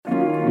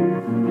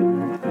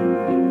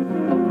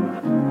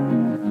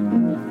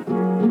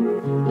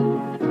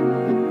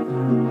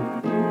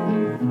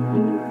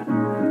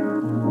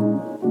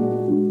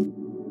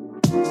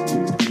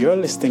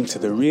listening to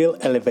the Real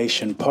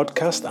Elevation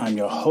podcast. I'm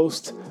your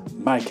host,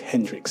 Mike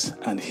Hendricks,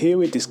 and here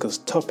we discuss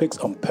topics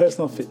on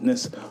personal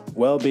fitness,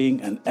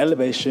 well-being, and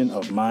elevation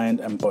of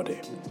mind and body.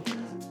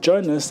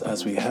 Join us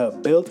as we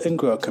help build and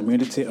grow a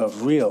community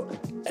of real,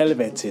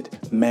 elevated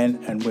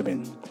men and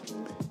women.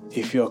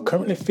 If you're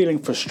currently feeling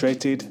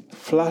frustrated,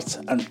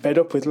 flat, and fed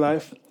up with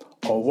life,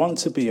 or want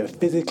to be a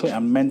physically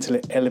and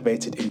mentally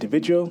elevated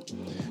individual,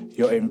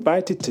 you're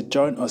invited to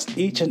join us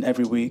each and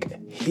every week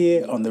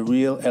here on the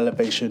Real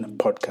Elevation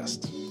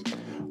podcast.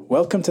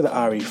 Welcome to the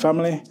RE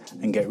family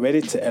and get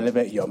ready to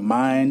elevate your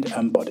mind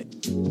and body.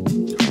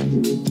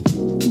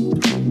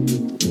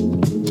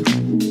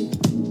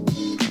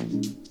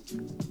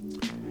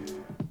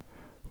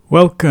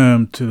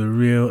 Welcome to the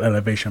Real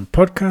Elevation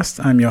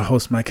podcast. I'm your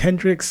host, Mike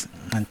Hendricks,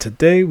 and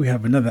today we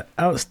have another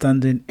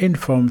outstanding,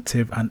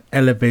 informative, and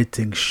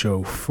elevating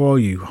show for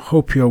you.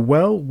 Hope you're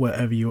well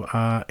wherever you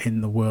are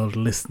in the world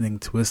listening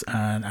to us,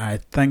 and I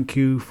thank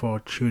you for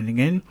tuning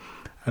in.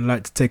 I'd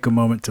like to take a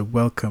moment to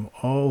welcome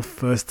all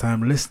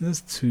first-time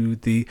listeners to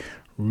the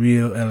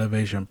Real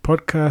Elevation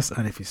podcast,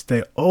 and if you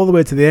stay all the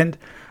way to the end,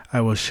 I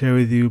will share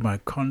with you my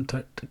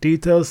contact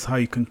details, how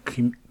you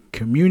can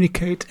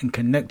communicate and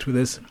connect with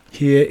us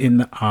here in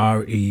the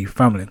RE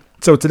family.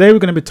 So today we're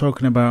going to be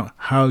talking about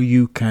how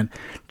you can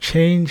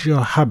change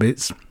your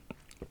habits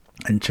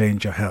and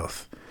change your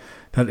health.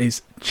 That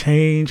is,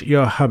 change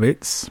your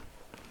habits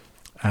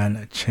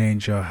and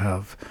change your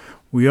health.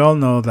 We all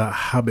know that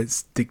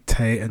habits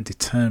dictate and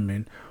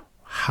determine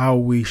how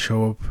we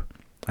show up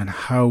and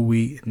how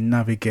we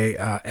navigate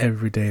our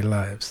everyday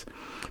lives.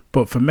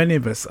 But for many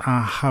of us,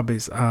 our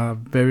habits are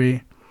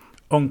very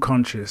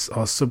unconscious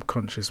or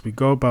subconscious. We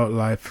go about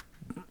life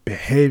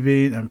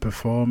behaving and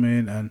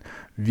performing and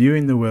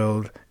viewing the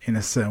world in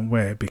a certain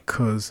way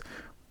because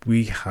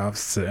we have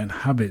certain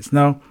habits.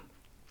 Now,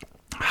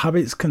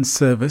 habits can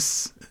serve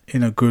us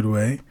in a good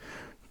way,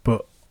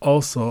 but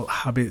also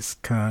habits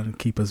can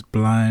keep us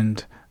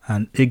blind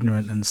and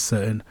ignorant in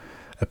certain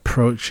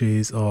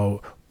approaches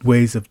or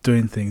ways of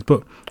doing things.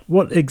 But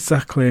what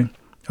exactly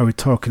are we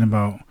talking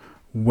about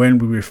when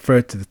we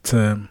refer to the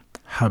term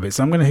habits?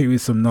 I'm going to hit you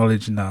with some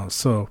knowledge now.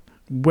 So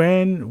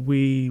when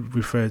we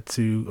refer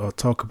to or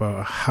talk about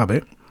a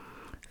habit,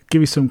 I'll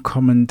give you some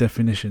common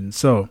definitions.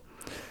 So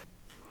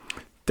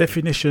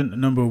definition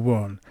number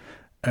 1,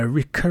 a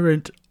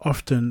recurrent,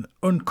 often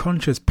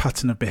unconscious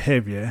pattern of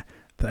behavior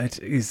that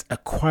is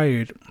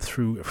acquired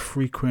through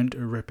frequent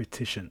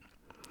repetition.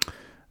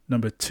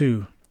 Number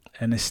 2,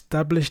 an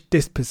established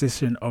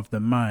disposition of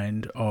the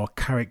mind or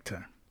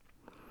character.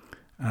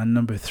 And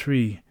number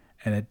 3,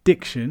 an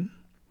addiction,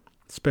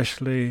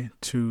 especially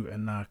to a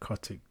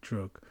narcotic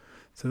drug.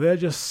 So they're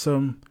just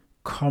some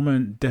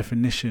common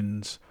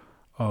definitions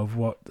of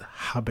what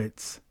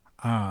habits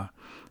are.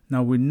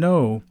 Now we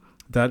know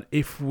that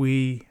if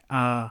we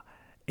are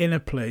in a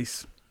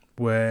place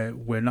where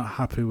we're not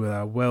happy with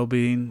our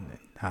well-being,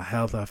 our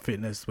health, our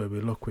fitness, where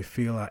we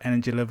feel our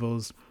energy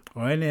levels,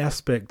 or any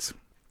aspect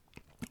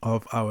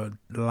of our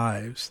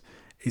lives,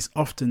 is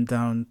often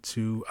down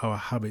to our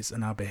habits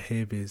and our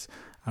behaviors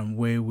and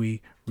where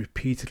we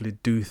repeatedly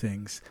do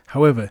things.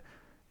 However,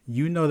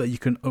 you know that you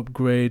can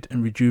upgrade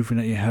and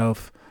rejuvenate your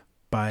health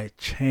by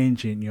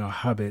changing your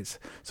habits.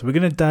 So we're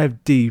going to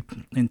dive deep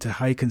into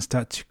how you can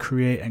start to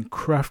create and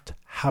craft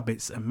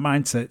habits and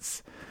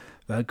mindsets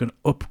that are going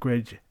to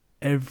upgrade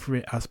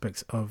every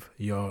aspect of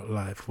your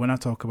life. When I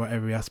talk about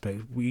every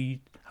aspect,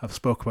 we have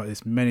spoke about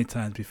this many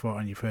times before,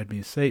 and you've heard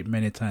me say it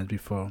many times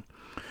before.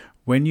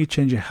 When you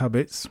change your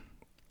habits,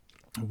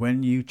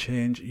 when you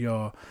change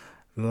your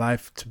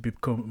life to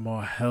become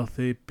more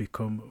healthy,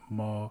 become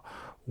more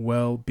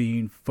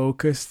well-being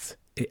focused,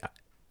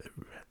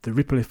 the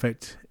ripple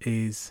effect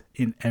is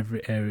in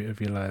every area of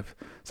your life.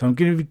 So I'm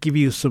going to give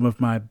you some of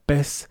my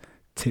best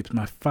tips,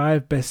 my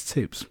 5 best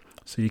tips,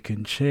 so you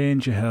can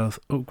change your health,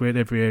 upgrade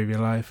every area of your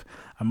life,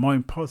 and more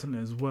importantly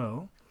as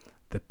well,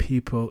 the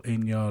people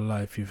in your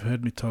life. You've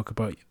heard me talk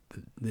about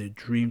the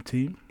dream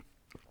team.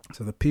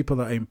 So the people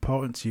that are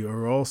important to you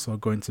are also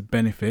going to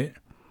benefit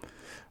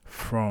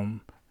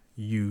from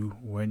you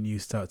when you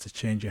start to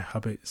change your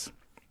habits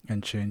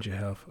and change your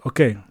health.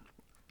 Okay,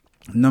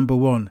 number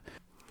 1,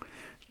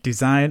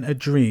 design a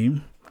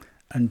dream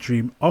and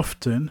dream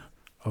often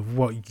of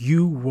what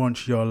you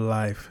want your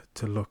life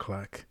to look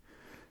like.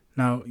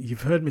 Now,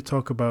 you've heard me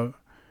talk about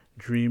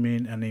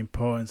dreaming and the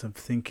importance of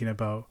thinking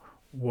about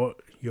what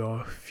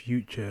your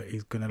future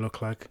is going to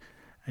look like.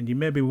 And you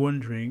may be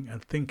wondering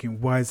and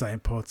thinking, why is that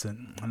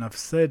important? And I've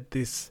said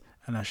this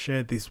and I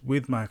shared this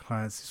with my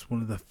clients. It's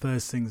one of the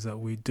first things that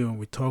we do and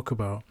we talk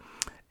about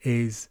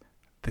is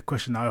the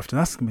question I often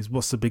ask them is,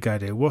 what's the big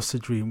idea? What's the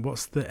dream?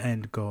 What's the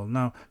end goal?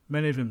 Now,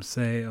 many of them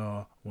say,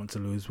 oh, I want to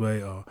lose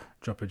weight or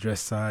drop a dress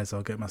size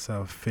or get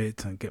myself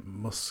fit and get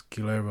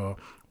muscular or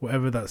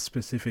whatever that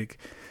specific,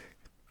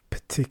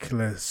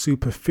 particular,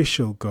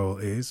 superficial goal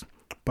is.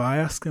 But I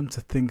ask them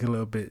to think a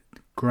little bit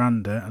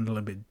grander and a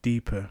little bit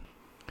deeper.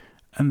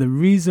 And the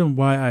reason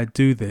why I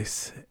do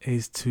this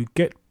is to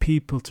get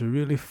people to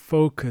really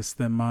focus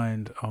their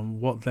mind on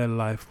what their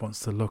life wants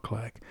to look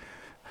like.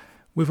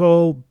 We've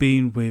all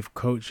been with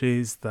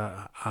coaches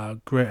that are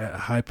great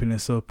at hyping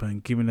us up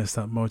and giving us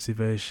that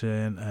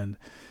motivation and,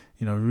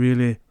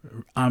 really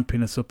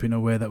amping us up in a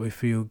way that we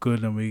feel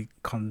good and we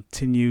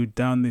continue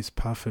down this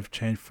path of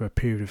change for a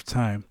period of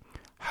time.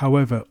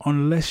 However,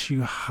 unless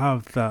you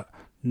have that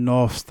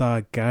North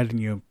Star guiding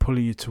you and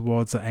pulling you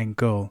towards that end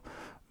goal,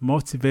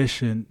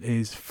 motivation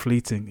is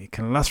fleeting. It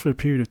can last for a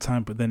period of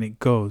time, but then it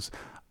goes.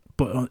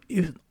 But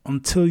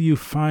until you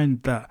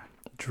find that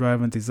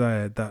drive and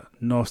desire, that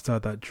North Star,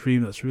 that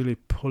dream that's really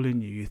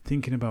pulling you, you're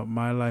thinking about,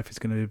 my life is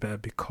going to be better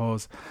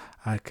because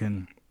I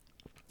can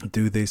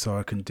do this, or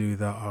I can do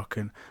that, or I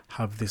can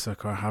have this, or I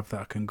can have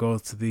that, I can go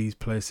to these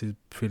places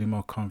feeling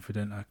more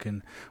confident, I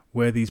can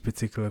wear these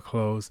particular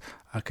clothes,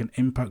 I can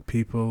impact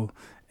people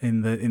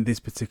in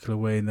this particular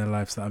way in their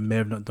lives that I may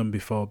have not done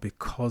before,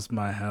 because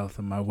my health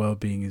and my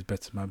well-being is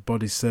better, my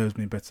body serves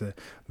me better,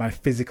 my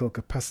physical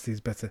capacity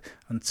is better.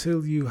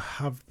 Until you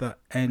have that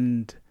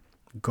end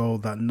goal,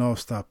 that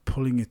North Star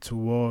pulling you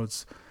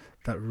towards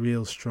that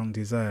real strong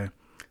desire,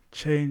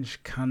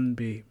 change can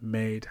be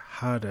made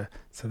harder.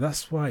 So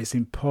that's why it's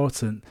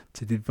important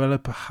to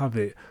develop a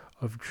habit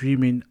of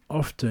dreaming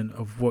often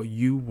of what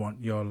you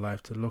want your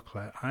life to look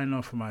like. I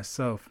know for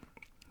myself,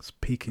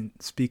 speaking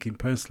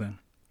personally,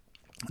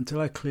 until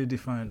I clearly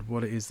defined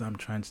what it is that I'm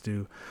trying to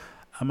do,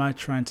 am I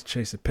trying to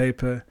chase a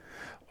paper,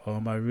 or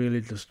am I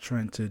really just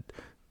trying to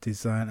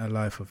design a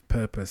life of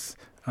purpose?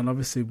 And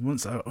obviously,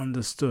 once I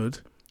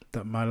understood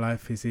that my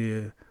life is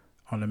here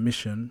on a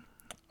mission,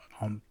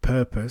 on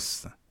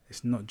purpose,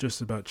 it's not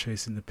just about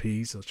chasing the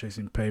peas or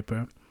chasing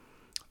paper.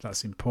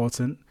 That's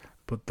important,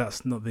 but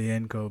that's not the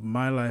end goal.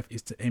 My life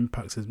is to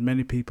impact as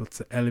many people,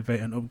 to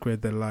elevate and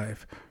upgrade their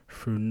life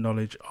through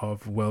knowledge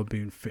of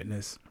well-being,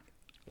 fitness,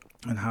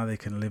 and how they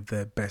can live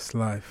their best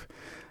life.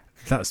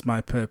 That's my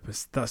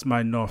purpose. That's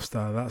my North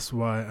Star. That's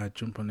why I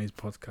jump on these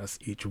podcasts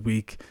each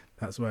week.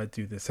 That's why I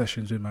do the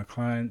sessions with my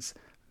clients.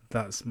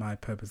 That's my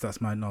purpose. That's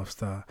my North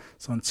Star.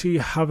 So until you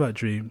have that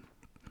dream,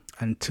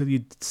 until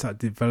you start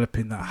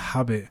developing that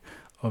habit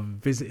of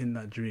visiting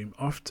that dream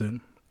often,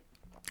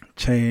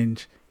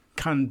 change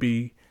can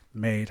be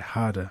made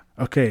harder.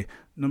 Okay,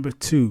 number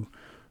 2,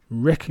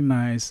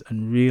 recognize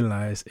and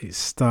realize it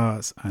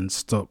starts and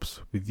stops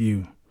with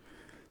you.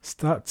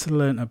 Start to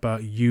learn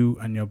about you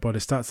and your body.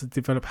 Start to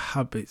develop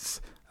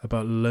habits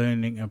about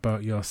learning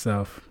about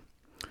yourself.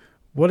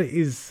 What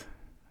is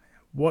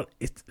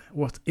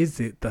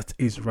it that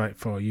is right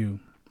for you?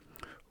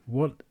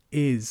 What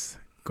is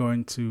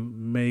going to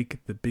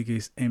make the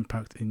biggest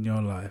impact in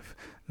your life?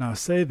 Now, I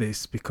say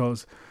this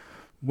because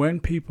when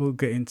people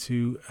get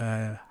into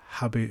a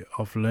habit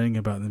of learning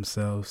about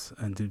themselves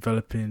and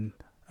developing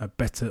a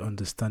better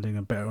understanding,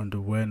 a better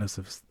awareness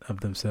of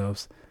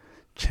themselves,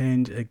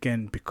 change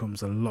again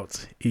becomes a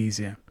lot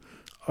easier.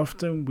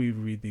 Often we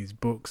read these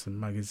books and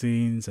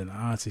magazines and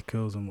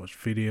articles and watch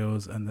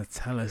videos, and they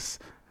tell us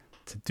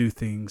to do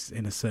things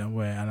in a certain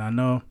way. And I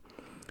know,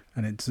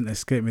 and it doesn't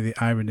escape me the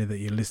irony that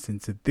you're listening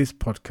to this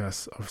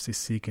podcast, obviously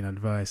seeking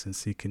advice and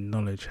seeking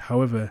knowledge.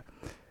 However,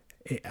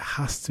 it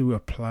has to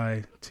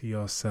apply to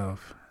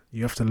yourself.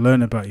 You have to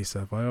learn about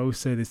yourself. I always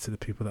say this to the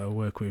people that I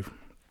work with.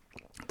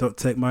 Don't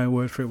take my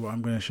word for it, what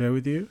I'm going to share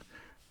with you.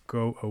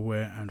 Go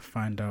away and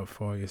find out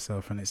for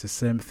yourself. And it's the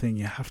same thing.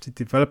 You have to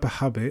develop a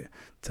habit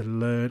to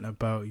learn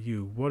about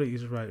you. What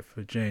is right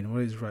for Jane?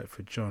 What is right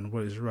for John?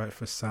 What is right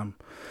for Sam?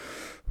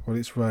 What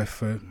is right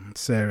for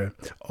Sarah?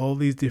 All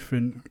these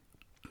different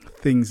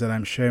things that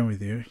I'm sharing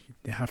with you,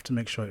 you have to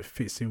make sure it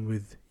fits in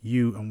with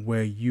you and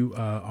where you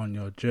are on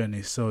your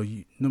journey. So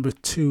number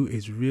 2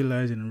 is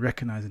realizing and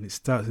recognizing it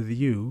starts with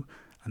you,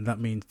 and that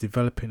means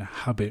developing a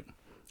habit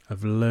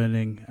of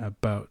learning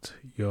about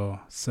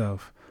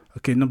yourself.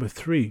 Okay, number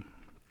 3,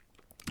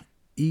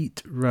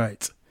 eat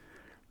right.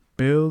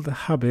 Build a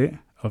habit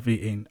of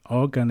eating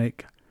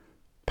organic,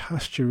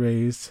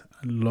 pasture-raised,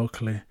 and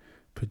locally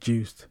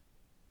produced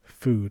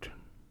food.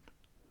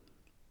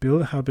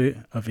 Build a habit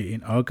of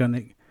eating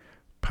organic,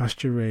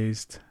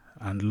 pasture-raised,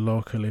 and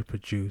locally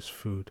produced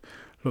food.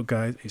 Look,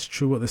 guys, it's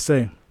true what they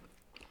say.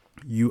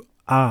 You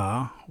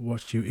are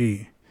what you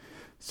eat.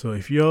 So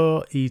if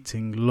you're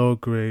eating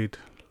low-grade,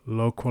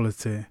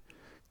 low-quality,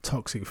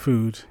 toxic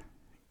food,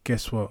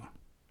 guess what?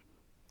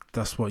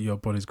 That's what your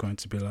body's going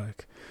to be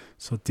like.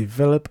 So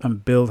develop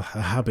and build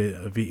a habit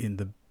of eating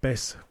the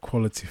best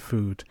quality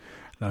food.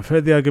 Now, I've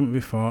heard the argument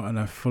before, and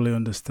I fully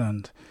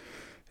understand.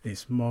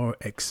 It's more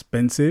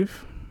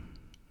expensive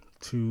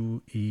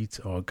to eat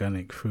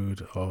organic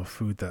food or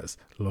food that's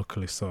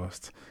locally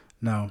sourced.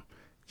 Now,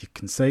 you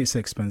can say it's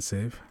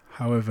expensive.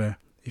 However,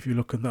 if you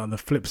look at that on the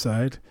flip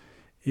side,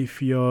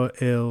 if you're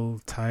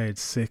ill, tired,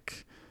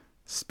 sick,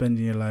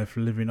 spending your life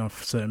living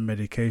off certain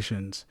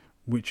medications,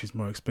 which is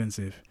more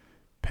expensive?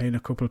 Paying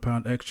a couple of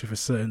pounds extra for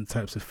certain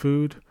types of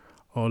food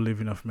or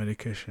living off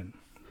medication?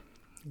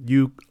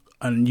 You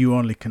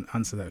only can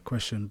answer that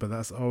question, but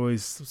that's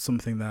always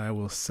something that I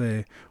will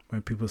say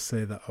when people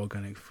say that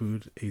organic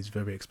food is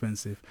very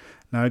expensive.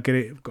 Now, I get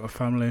it, I've got a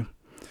family,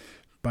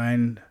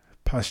 Buying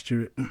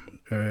pasture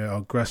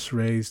or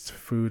grass-raised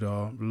food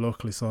or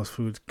locally sourced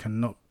food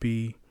cannot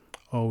be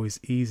always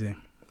easy,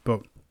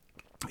 but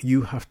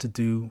you have to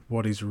do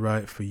what is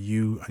right for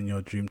you and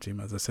your dream team.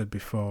 As I said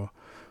before,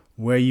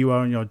 where you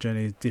are in your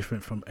journey is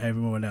different from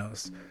everyone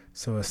else,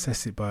 so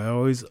assess it. But I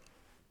always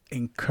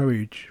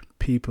encourage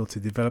people to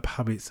develop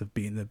habits of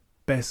being the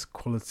best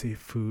quality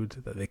food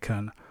that they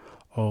can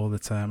all the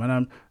time. And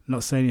I'm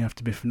not saying you have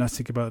to be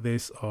fanatic about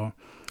this or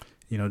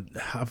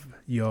have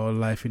your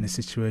life in a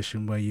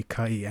situation where you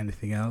can't eat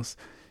anything else.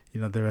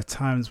 There are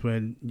times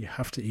when you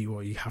have to eat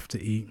what you have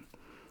to eat.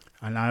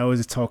 And I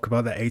always talk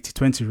about the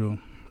 80-20 rule.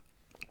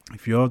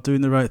 If you're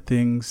doing the right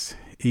things,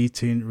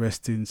 eating,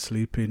 resting,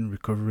 sleeping,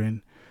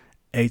 recovering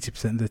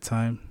 80% of the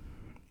time,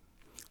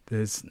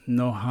 there's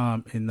no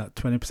harm in that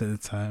 20% of the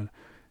time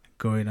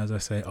going, as I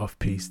say, off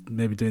piece,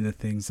 maybe doing the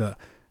things that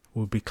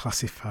will be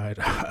classified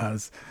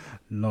as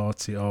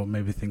naughty or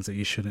maybe things that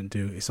you shouldn't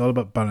do. It's all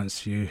about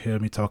balance. You hear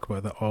me talk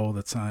about that all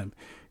the time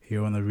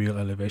here on the Real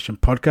Elevation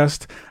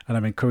podcast, and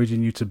I'm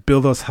encouraging you to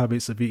build those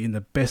habits of eating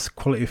the best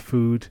quality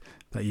food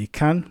that you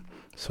can,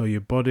 so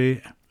your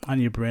body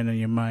and your brain and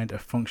your mind are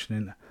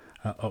functioning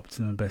at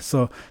optimum best.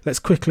 So let's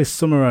quickly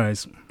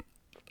summarize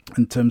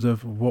in terms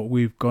of what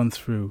we've gone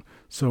through.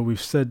 So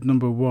we've said,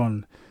 number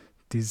one,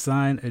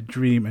 design a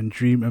dream and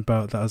dream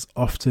about that as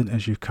often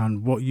as you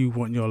can, what you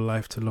want your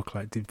life to look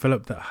like.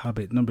 Develop that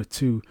habit. Number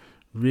two,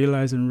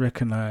 realize and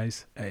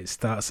recognize it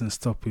starts and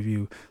stops with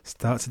you.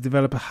 Start to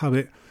develop a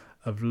habit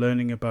of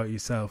learning about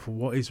yourself,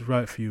 what is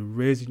right for you,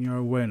 raising your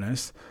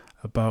awareness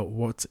about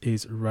what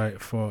is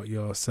right for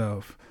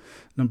yourself.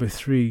 Number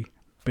three,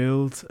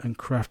 build and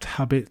craft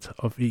habit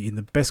of eating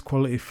the best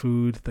quality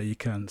food that you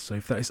can. So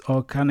if that is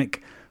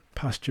organic,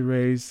 pasture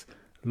raised,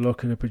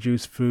 locally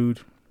produced food,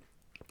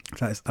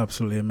 that is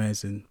absolutely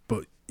amazing.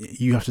 But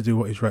you have to do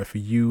what is right for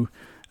you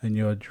and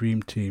your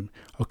dream team.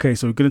 Okay,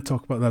 so we're going to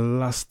talk about the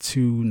last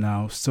two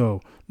now.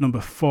 So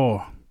number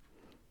 4,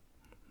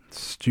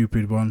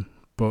 stupid one,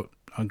 but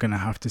I'm going to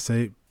have to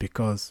say it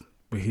because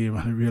we're here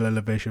on the Real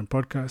Elevation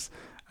podcast,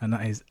 and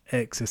that is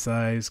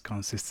exercise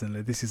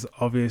consistently. This is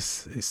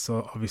obvious. It's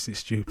so obviously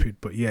stupid,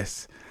 but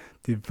yes,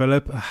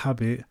 develop a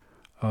habit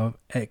of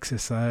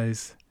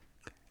exercise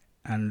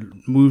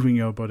and moving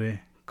your body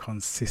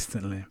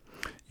consistently.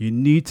 You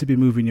need to be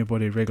moving your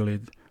body regularly,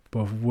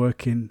 both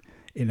working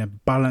in a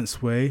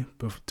balanced way,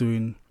 both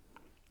doing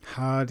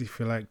hard, if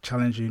you like,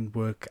 challenging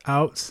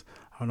workouts,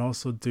 and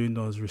also doing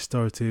those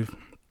restorative,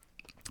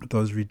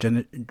 those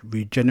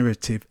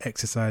regenerative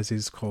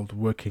exercises called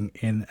working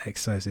in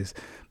exercises.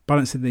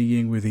 Balancing the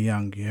yin with the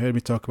yang. You heard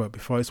me talk about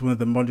before. It's one of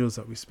the modules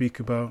that we speak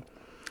about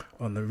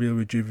on the Real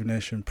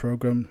Rejuvenation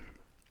program.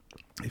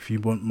 If you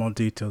want more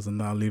details on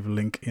that, I'll leave a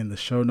link in the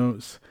show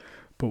notes.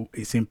 But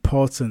it's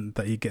important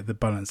that you get the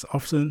balance.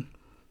 Often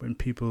when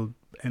people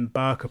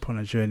embark upon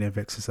a journey of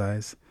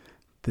exercise,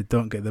 they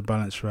don't get the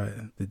balance right.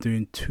 They're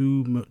doing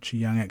too much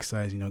yang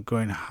exercise,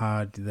 going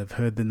hard. They've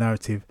heard the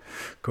narrative,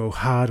 go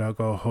hard or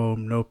go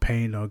home, no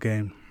pain, no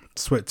gain,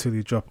 sweat till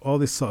you drop, all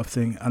this sort of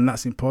thing. And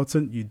that's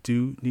important. You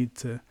do need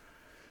to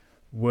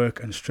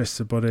work and stress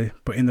the body,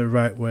 but in the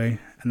right way.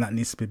 And that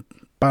needs to be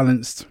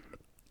balanced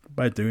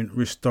by doing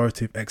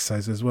restorative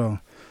exercise as well.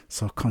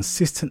 So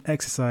consistent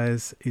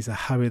exercise is a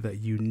habit that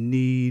you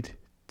need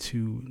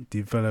to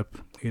develop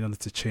in order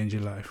to change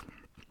your life.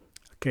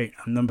 Okay,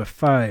 and number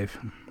 5,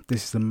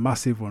 this is a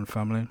massive one,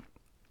 family.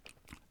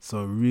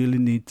 So really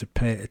need to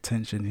pay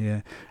attention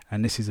here,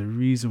 and this is a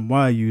reason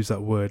why I use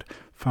that word,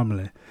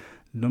 family.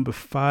 Number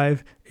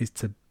 5 is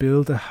to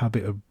build a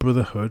habit of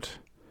brotherhood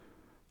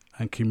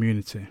and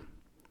community.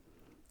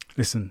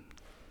 Listen,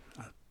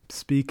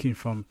 speaking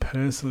from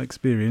personal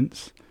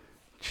experience,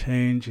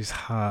 change is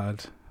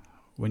hard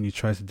when you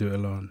try to do it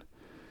alone.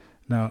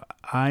 Now,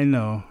 I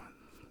know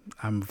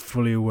I'm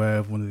fully aware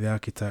of one of the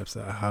archetypes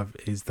that I have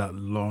is that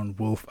lone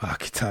wolf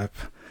archetype.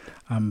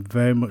 I'm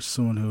very much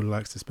someone who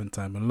likes to spend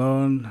time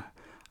alone.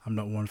 I'm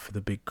not one for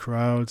the big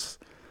crowds.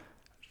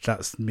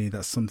 That's me.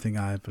 That's something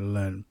I've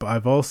learned. But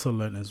I've also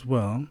learned as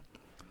well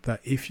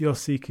that if you're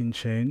seeking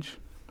change,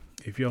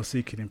 if you're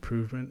seeking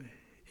improvement,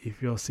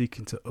 if you're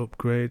seeking to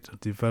upgrade,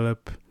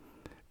 develop,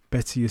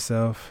 better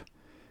yourself,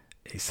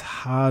 it's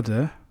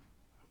harder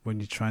when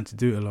you're trying to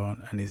do it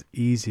alone, and it's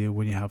easier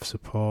when you have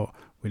support,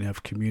 when you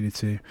have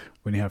community,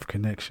 when you have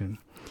connection.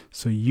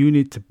 So you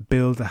need to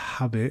build a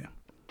habit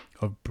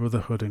of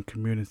brotherhood and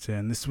community,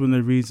 and this is one of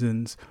the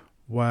reasons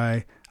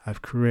why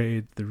I've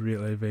created the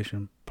Real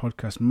Elevation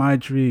podcast. My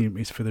dream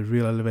is for the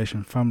Real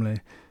Elevation family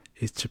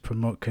is to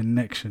promote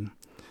connection.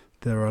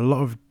 There are a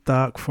lot of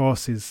dark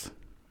forces,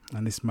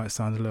 and this might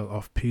sound a little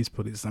off-piece,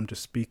 but I'm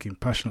just speaking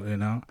passionately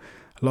now.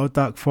 A lot of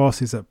dark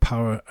forces at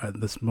power at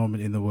this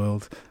moment in the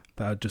world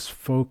that are just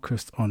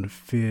focused on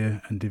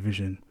fear and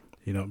division.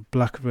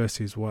 Black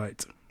versus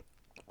white,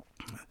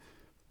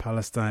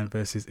 Palestine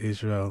versus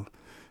Israel,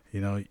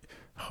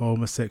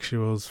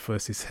 homosexuals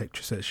versus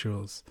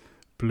heterosexuals,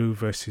 blue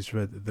versus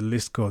red. The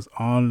list goes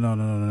on and on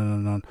and on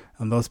and on.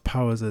 And those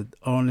powers are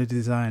only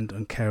designed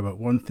and care about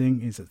one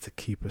thing, is that to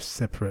keep us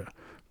separate.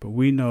 But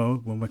we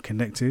know when we're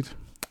connected,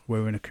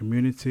 we're in a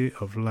community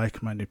of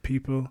like-minded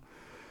people,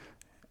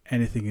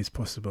 anything is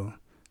possible.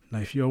 Now,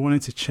 if you're wanting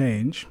to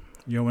change,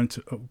 you're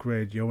wanting to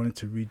upgrade, you're wanting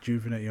to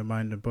rejuvenate your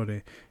mind and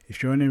body,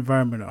 if you're in an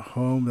environment at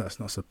home that's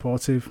not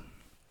supportive,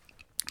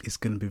 it's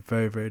going to be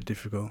very, very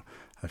difficult.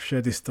 I've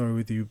shared this story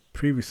with you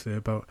previously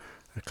about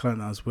a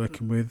client I was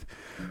working with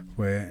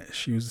where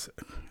she was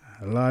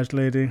a large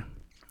lady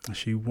and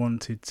she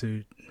wanted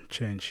to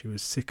change. She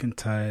was sick and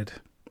tired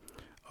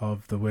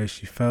of the way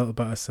she felt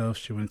about herself.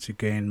 She wanted to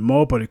gain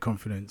more body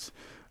confidence.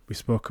 We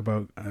spoke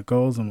about her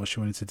goals and what she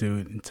wanted to do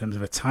in terms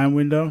of a time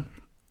window.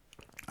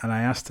 And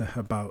I asked her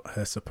about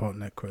her support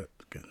network,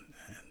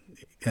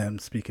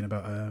 speaking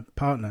about her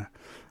partner.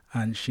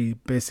 And she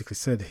basically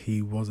said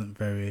he wasn't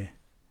very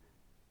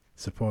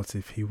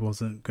supportive. He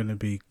wasn't going to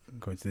be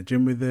going to the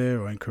gym with her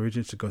or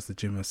encouraging her to go to the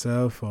gym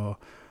herself or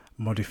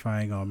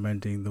modifying or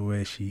mending the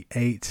way she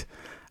ate.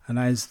 And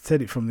I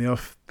said it from the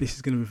off, this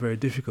is going to be very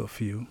difficult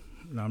for you.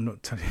 Now, I'm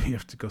not telling you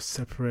have to go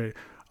separate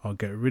or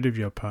get rid of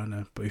your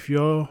partner, but if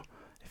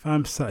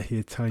I'm sat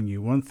here telling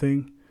you one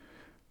thing,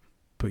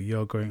 but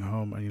you're going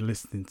home and you're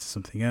listening to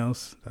something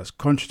else that's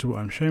contrary to what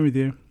I'm sharing with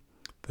you,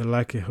 the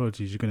likelihood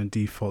is you're going to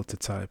default to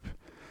type.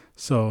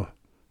 So,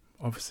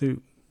 obviously,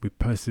 we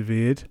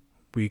persevered.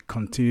 We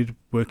continued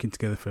working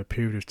together for a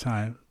period of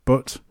time,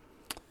 but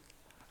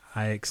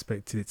I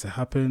expected it to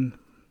happen.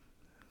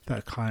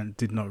 That client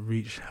did not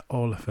reach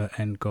all of her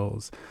end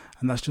goals.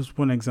 And that's just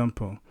one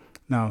example.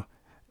 Now,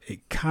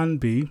 it can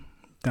be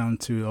down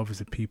to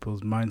obviously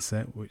people's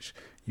mindset, which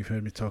you've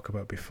heard me talk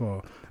about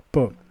before,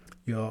 but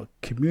your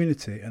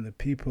community and the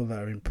people that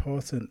are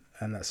important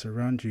and that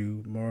surround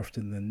you more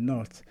often than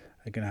not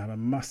are going to have a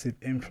massive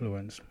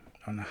influence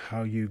on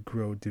how you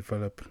grow,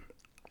 develop,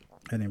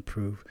 and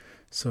improve.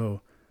 So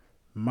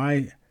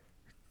my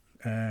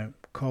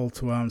call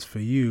to arms for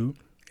you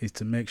is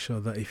to make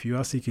sure that if you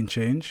are seeking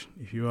change,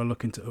 if you are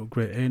looking to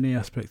upgrade any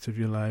aspect of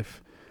your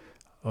life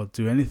or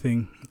do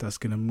anything that's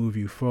going to move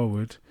you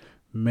forward,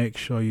 make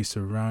sure you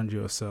surround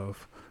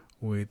yourself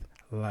with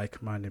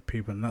like-minded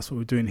people. And that's what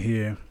we're doing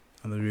here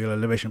on the Real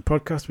Elevation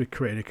Podcast. We're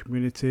creating a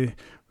community,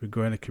 we're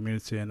growing a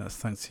community, and that's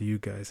thanks to you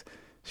guys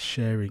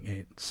sharing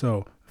it.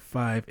 So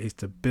 5 is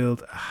to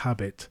build a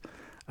habit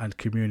and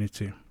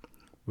community.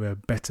 We're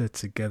better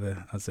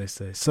together, as they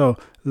say. So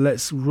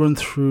let's run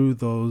through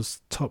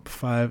those top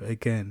 5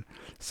 again.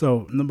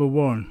 So number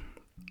 1,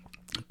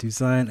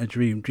 design a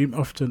dream. Dream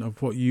often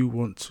of what you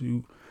want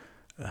to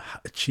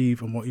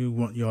achieve and what you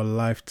want your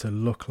life to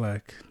look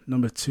like.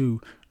 Number 2,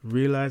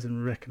 realize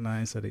and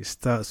recognize that it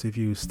starts with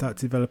you. Start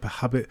to develop a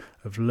habit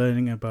of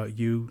learning about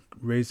you,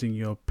 raising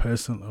your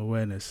personal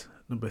awareness.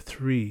 Number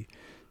 3,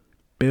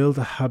 build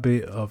a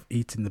habit of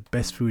eating the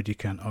best food you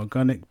can.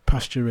 Organic,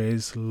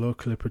 pasture-raised,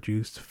 locally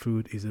produced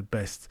food is the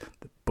best,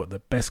 but the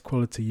best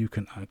quality you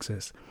can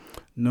access.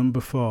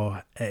 Number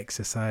 4,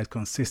 exercise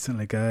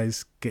consistently,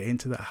 guys. Get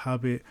into that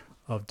habit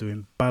of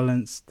doing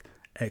balanced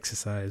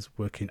exercise,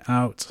 working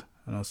out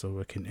and also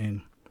working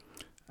in.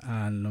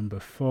 And number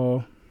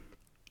 4,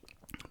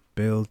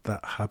 build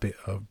that habit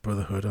of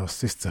brotherhood or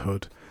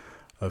sisterhood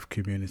of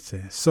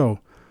community. So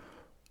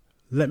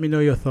let me know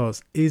your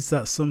thoughts. Is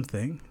that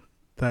something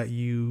that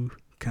you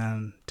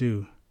can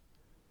do?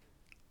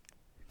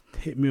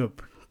 Hit me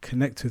up,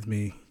 connect with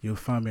me. You'll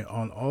find me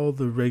on all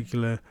the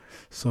regular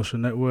social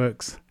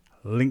networks,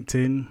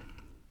 LinkedIn,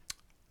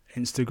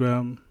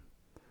 Instagram,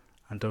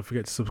 and don't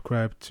forget to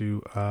subscribe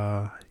to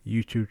our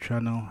YouTube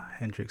channel,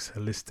 Hendrix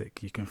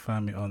Holistic. You can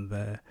find me on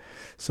there.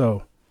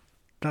 So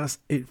that's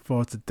it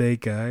for today,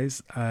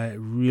 guys. I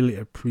really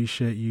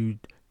appreciate you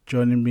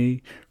joining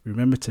me.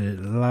 Remember to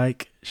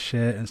like,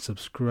 share, and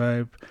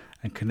subscribe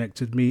and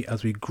connect with me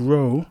as we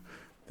grow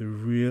the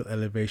Real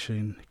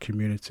Elevation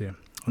community.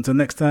 Until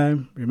next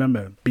time,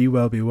 remember, be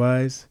well, be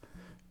wise,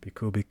 be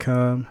cool, be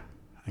calm,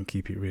 and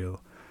keep it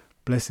real.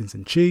 Blessings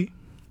and chi.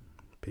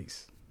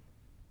 Peace.